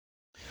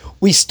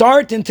We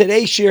start in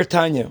today's Shir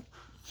Tanya,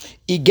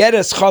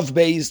 Igeres Chav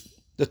Beis,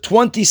 the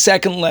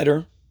 22nd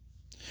letter.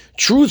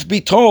 Truth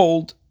be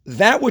told,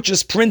 that which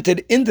is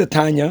printed in the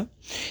Tanya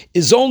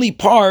is only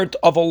part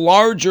of a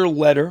larger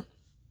letter.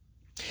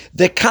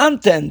 The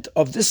content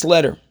of this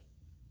letter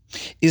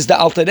is the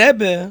Alter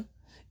Rebbe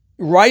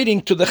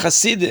writing to the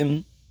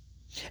Hasidim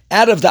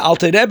out of the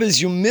Alter Rebbe's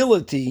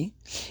humility,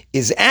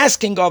 is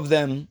asking of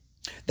them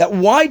that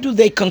why do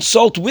they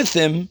consult with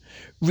him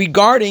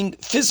regarding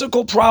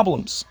physical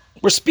problems.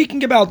 We're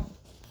speaking about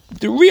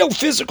the real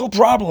physical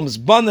problems,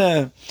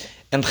 Bana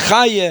and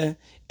Chaya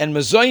and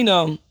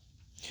Mezoina.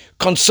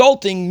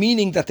 Consulting,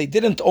 meaning that they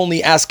didn't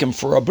only ask him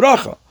for a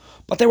bracha,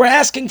 but they were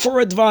asking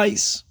for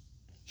advice.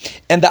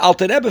 And the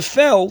Alter Rebbe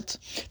felt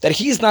that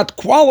he's not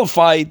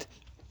qualified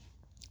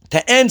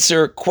to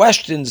answer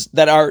questions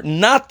that are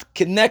not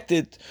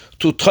connected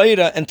to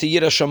Torah and to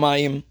Yirah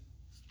Shamayim.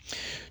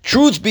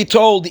 Truth be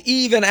told,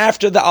 even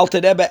after the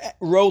Alter Rebbe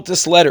wrote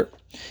this letter,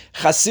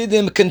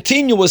 Hasidim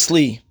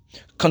continuously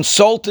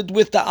consulted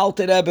with the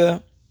Alter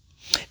Rebbe,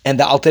 and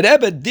the Alter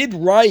Rebbe did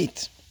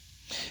write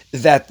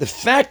that the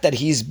fact that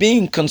he's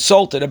being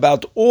consulted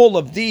about all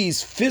of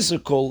these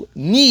physical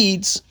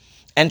needs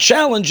and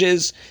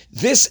challenges,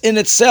 this in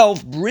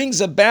itself brings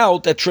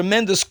about a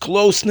tremendous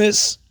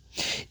closeness.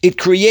 It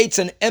creates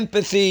an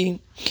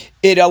empathy.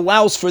 It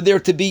allows for there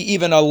to be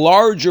even a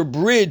larger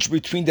bridge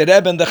between the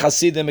Rebbe and the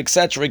Hasidim,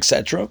 etc.,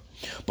 etc.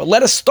 But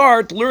let us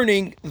start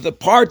learning the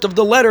part of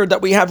the letter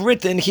that we have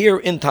written here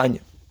in Tanya.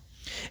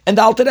 And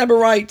the Alter Rebbe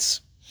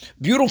writes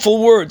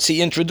beautiful words.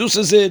 He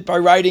introduces it by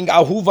writing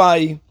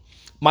Ahuvai,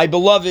 my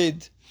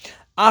beloved,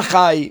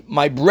 Achai,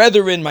 my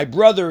brethren, my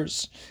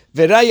brothers,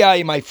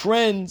 Verayai, my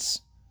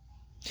friends.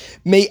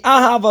 May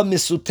ahava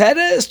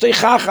misuteres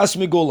toichachas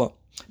megula.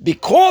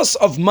 Because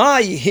of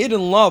my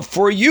hidden love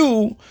for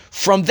you,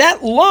 from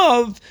that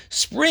love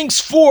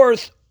springs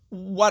forth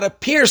what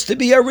appears to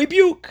be a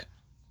rebuke.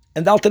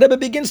 And the Alter Rebbe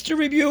begins to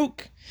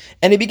rebuke,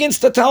 and he begins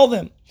to tell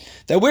them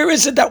that where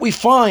is it that we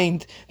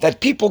find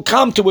that people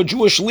come to a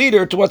Jewish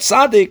leader, to a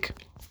tzaddik,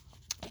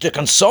 to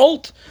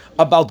consult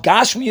about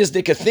Gashmiyas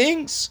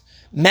things,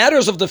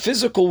 matters of the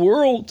physical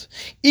world,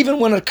 even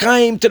when it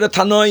came to the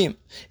Tanoim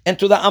and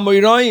to the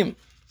Amoraim,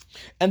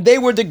 and they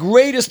were the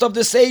greatest of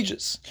the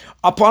sages,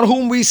 upon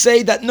whom we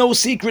say that no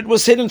secret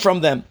was hidden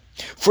from them.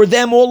 For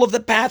them, all of the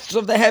paths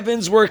of the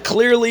heavens were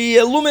clearly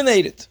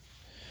illuminated.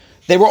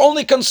 They were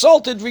only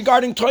consulted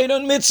regarding Torah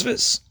and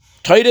mitzvahs,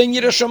 Torah and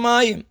Yirah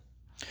Shamayim.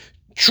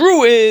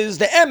 True is,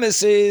 the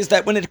emes is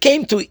that when it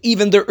came to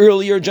even the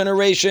earlier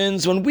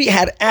generations, when we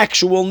had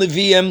actual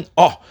Nevi'im,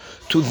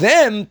 to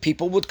them,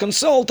 people would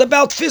consult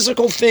about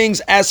physical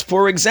things, as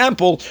for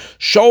example,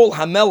 Shaul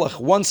HaMelech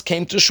once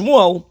came to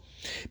Shmuel,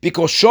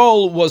 because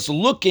Shaul was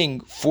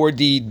looking for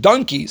the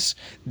donkeys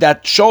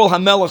that Shaul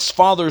HaMelech's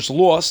fathers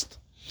lost.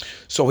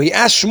 So he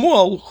asked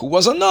Shmuel, who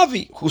was a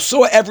Navi, who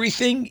saw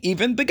everything,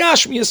 even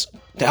Begashmias,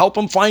 to help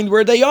him find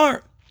where they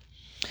are.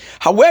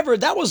 However,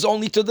 that was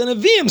only to the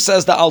Nevi'im,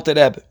 says the Alter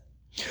Rebbe.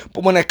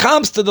 But when it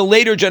comes to the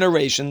later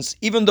generations,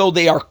 even though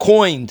they are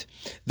coined,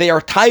 they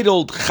are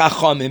titled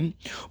Chachamim,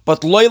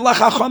 but Lo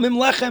Chachamim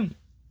Lechem.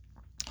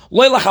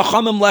 Lo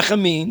Chachamim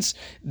Lechem means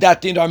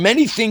that there are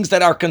many things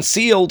that are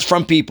concealed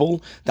from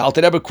people. The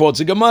Alter Rebbe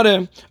quotes a Gemara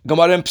in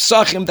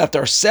Pesachim, that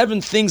there are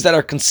 7 things that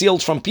are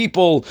concealed from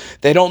people.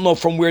 They don't know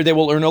from where they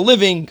will earn a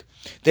living.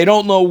 They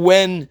don't know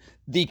when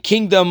the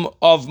kingdom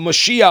of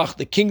Mashiach,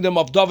 the kingdom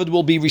of David,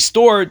 will be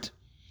restored.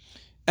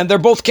 And they're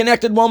both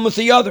connected one with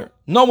the other.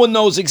 No one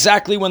knows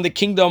exactly when the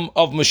kingdom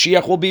of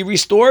Mashiach will be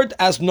restored,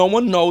 as no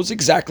one knows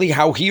exactly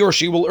how he or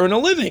she will earn a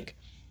living.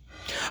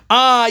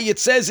 It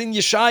says in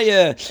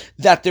Yeshaya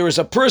that there is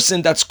a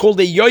person that's called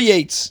a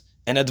yoyetz,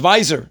 an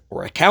advisor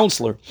or a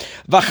counselor.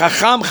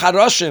 V'chacham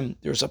charashim,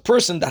 there's a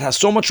person that has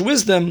so much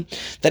wisdom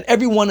that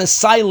everyone is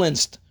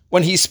silenced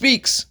when he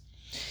speaks.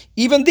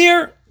 Even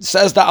there,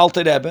 says the Alter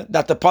Rebbe,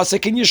 that the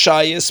pasuk in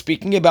Yeshaya is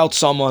speaking about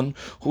someone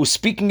who's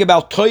speaking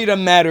about Torah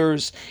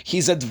matters,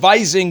 he's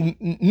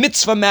advising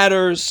mitzvah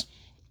matters.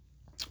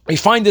 We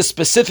find this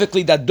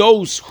specifically that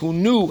those who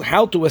knew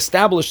how to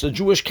establish the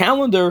Jewish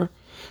calendar,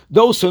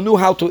 those who knew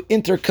how to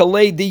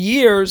intercalate the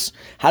years,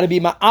 how to be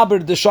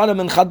ma'aber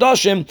deshanim and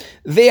chadashim,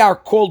 they are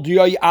called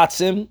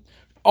yoyatzim.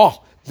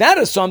 That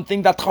is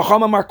something that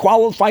Chachamim are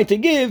qualified to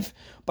give.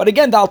 But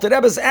again, the Alter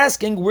Rebbe is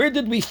asking, where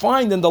did we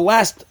find in the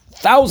last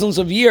thousands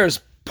of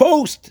years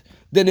post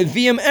the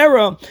Nevi'im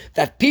era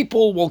that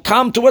people will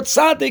come to a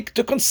tzaddik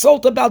to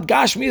consult about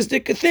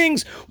Gashmiyas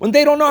things when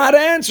they don't know how to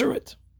answer it?